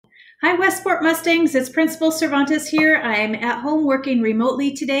Hi, Westport Mustangs. It's Principal Cervantes here. I'm at home working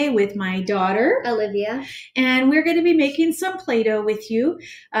remotely today with my daughter, Olivia, and we're going to be making some Play-Doh with you.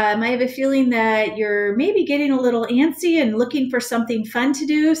 I have a feeling that you're maybe getting a little antsy and looking for something fun to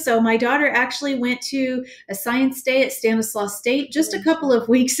do. So my daughter actually went to a science day at Stanislaus State just a couple of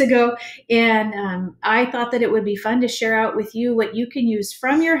weeks ago, and I thought that it would be fun to share out with you what you can use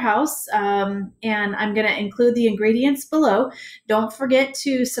from your house, and I'm going to include the ingredients below. Don't forget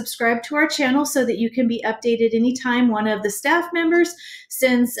to subscribe to our channel so that you can be updated anytime one of the staff members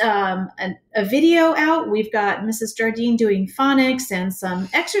sends a video out. We've got Mrs. Jardine doing phonics and some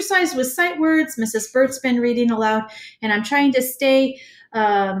exercise with sight words. Mrs. Bert's been reading aloud, and I'm trying to stay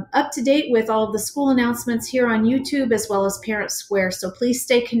up to date with all of the school announcements here on YouTube as well as Parent Square. So please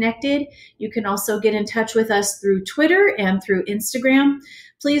stay connected. You can also get in touch with us through Twitter and through Instagram.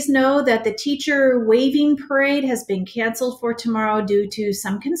 Please know that the teacher waving parade has been canceled for tomorrow due to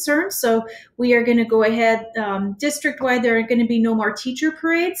some concerns. So we are going to go ahead district-wide. There are going to be no more teacher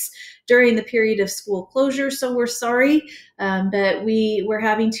parades during the period of school closure. So we're sorry, but we're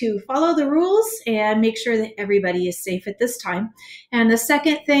having to follow the rules and make sure that everybody is safe at this time. And the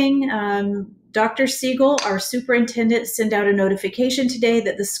second thing, Dr. Siegel, our superintendent, sent out a notification today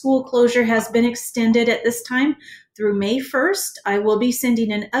that the school closure has been extended at this time through May 1st. I will be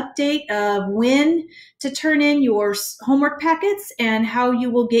sending an update of when to turn in your homework packets and how you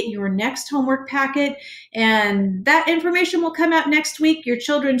will get your next homework packet. And that information will come out next week. Your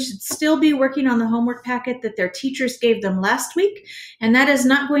children should still be working on the homework packet that their teachers gave them last week. And that is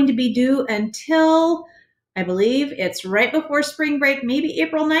not going to be due until, I believe it's right before spring break, maybe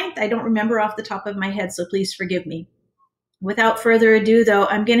April 9th. I don't remember off the top of my head, so please forgive me. Without further ado, though,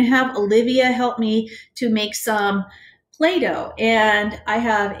 I'm going to have Olivia help me to make some Play-Doh. And I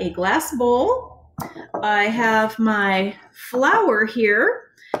have a glass bowl. I have my flour here.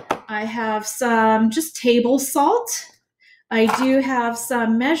 I have some just table salt. I do have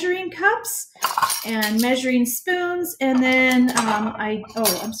some measuring cups and measuring spoons. And then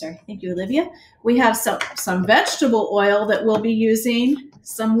I'm sorry. Thank you, Olivia. We have some vegetable oil that we'll be using,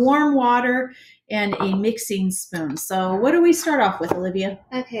 some warm water, and a mixing spoon. So what do we start off with, Olivia?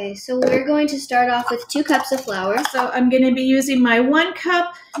 Okay, so we're going to start off with 2 cups of flour. So I'm going to be using my 1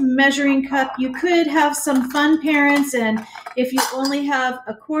 cup measuring cup. You could have some fun, parents, and if you only have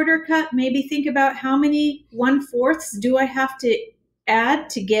a 1/4 cup, maybe think about how many 1/4 do I have to add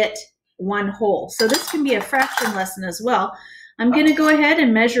to get 1 whole. So this can be a fraction lesson as well. I'm going to go ahead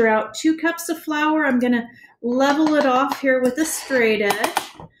and measure out 2 cups of flour. I'm going to level it off here with a straight edge.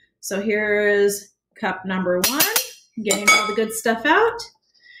 So here is cup number 1, getting all the good stuff out.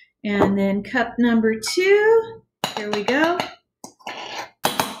 And then cup number 2, here we go.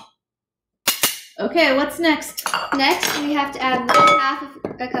 Okay, what's next? Next, we have to add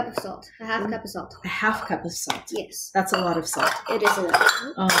 1/2 cup of salt. A half cup of salt. A half cup of salt. Yes. That's a lot of salt. It is a lot.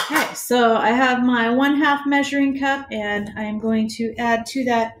 Okay, so I have my 1/2 measuring cup, and I am going to add to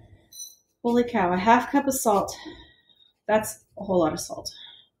that, holy cow, a half cup of salt. That's a whole lot of salt.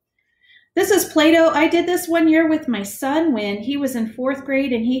 This is Play-Doh. I did this one year with my son when he was in 4th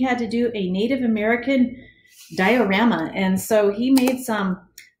grade and he had to do a Native American diorama. And so he made some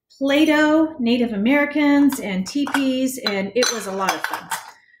Play-Doh, Native Americans, and teepees, and it was a lot of fun.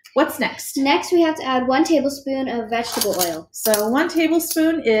 What's next? Next, we have to add 1 tablespoon of vegetable oil. So 1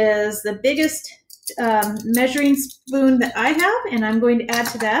 tablespoon is the biggest measuring spoon that I have, and I'm going to add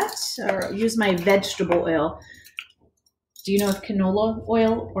to that, or use my vegetable oil. Do you know if canola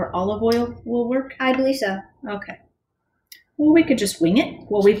oil or olive oil will work? I believe so. Okay. Well, we could just wing it.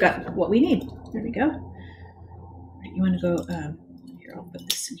 Well, we've got what we need. There we go. Right, you want to go, here, I'll put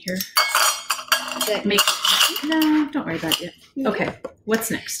this in here. Good. No, don't worry about it yet. Okay,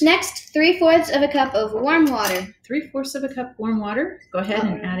 what's next? Next, 3/4 of a cup of warm water. 3/4 of a cup warm water. Go ahead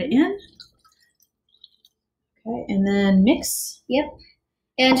and add it in. Okay, and then mix. Yep.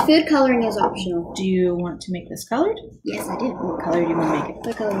 And food coloring is optional. Do you want to make this colored? Yes, I do. What color do you want to make it?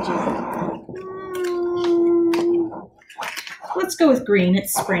 What color would you like? Let's go with green.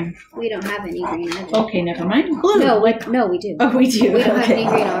 It's spring. We don't have any green either. Okay, never mind. Blue. No, we do. Oh, we do. We don't have any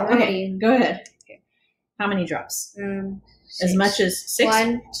green already. Okay, go ahead. Okay. How many drops? 6. As much as 6?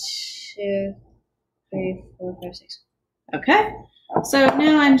 1, 2, 3, 4, 5, 6. Okay. So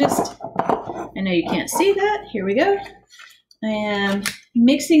now I know you can't see that. Here we go. I am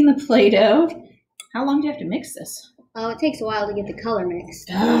mixing the Play-Doh. How long do you have to mix this? Oh, it takes a while to get the color mixed.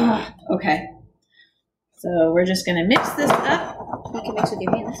 Okay. So we're just going to mix this up. You can mix with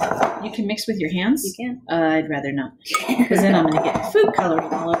your hands. You can mix with your hands? You can. I'd rather not, because then I'm going to get food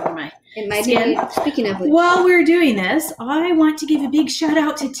coloring all over my It might skin. be, speaking of which. While we're doing this, I want to give a big shout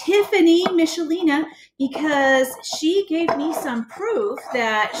out to Tiffany Michelina because she gave me some proof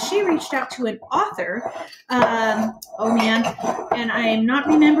that she reached out to an author. Oh man, and I'm not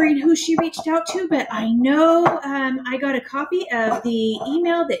remembering who she reached out to, but I know I got a copy of the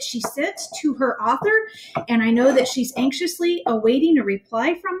email that she sent to her author, and I know that she's anxiously awaiting a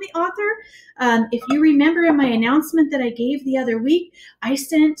reply from the author. If you remember in my announcement that I gave the other week, I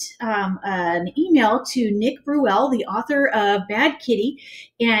sent an email to Nick Bruell, the author of Bad Kitty,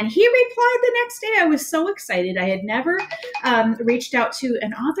 and he replied the next day. I was so excited. I had never reached out to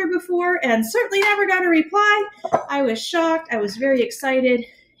an author before and certainly never got a reply. I was shocked. I was very excited.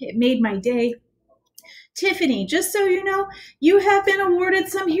 It made my day. Tiffany, just so you know, you have been awarded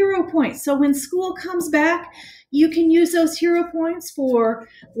some hero points. So when school comes back, you can use those hero points for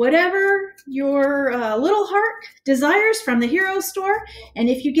whatever your little heart desires from the hero store. And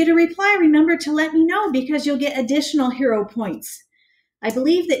if you get a reply, remember to let me know because you'll get additional hero points. I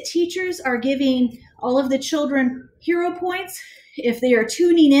believe that teachers are giving all of the children hero points if they are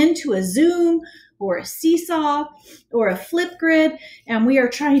tuning in to a Zoom or a Seesaw or a Flipgrid, and we are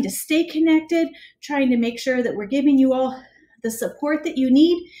trying to stay connected, trying to make sure that we're giving you all the support that you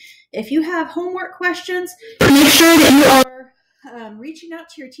need. If you have homework questions, make sure that you are reaching out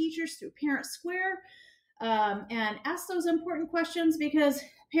to your teachers through Parent Square and ask those important questions because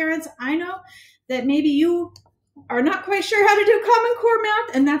parents, I know that maybe you are not quite sure how to do Common Core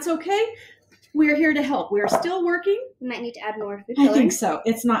math, and that's okay. We're here to help. We're still working. We might need to add more food I coloring. think so.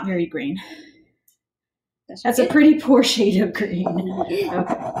 It's not very green. That's a pretty poor shade of green. Okay.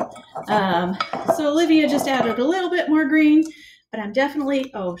 So Olivia just added a little bit more green, but I'm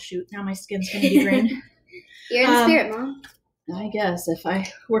definitely, oh shoot, now my skin's going to be green. You're in the spirit, Mom. I guess if I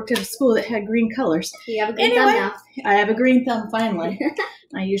worked at a school that had green colors. You have a green thumb now. I have a green thumb finally.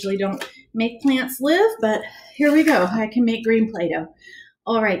 I usually don't make plants live, but here we go. I can make green Play-Doh.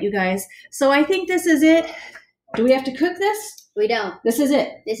 All right, you guys. So I think this is it. Do we have to cook this? We don't. This is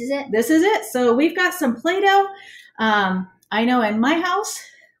it. This is it. This is it. So we've got some Play-Doh. I know in my house,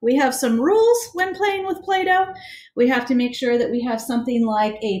 we have some rules when playing with Play-Doh. We have to make sure that we have something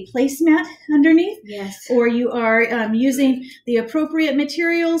like a placemat underneath. Yes. Or you are using the appropriate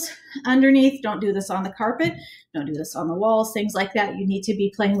materials underneath. Don't do this on the carpet. Don't do this on the walls, things like that. You need to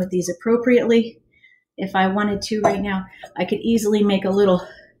be playing with these appropriately. If I wanted to right now, I could easily make a little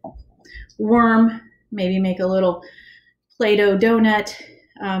worm, maybe make a little Play-Doh donut,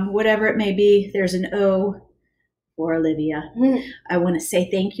 whatever it may be. There's an O for Olivia. I want to say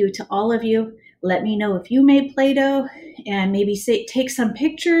thank you to all of you. Let me know if you made Play-Doh and maybe take some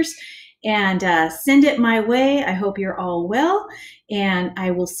pictures and send it my way. I hope you're all well, and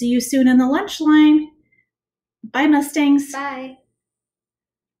I will see you soon in the lunch line. Bye, Mustangs. Bye.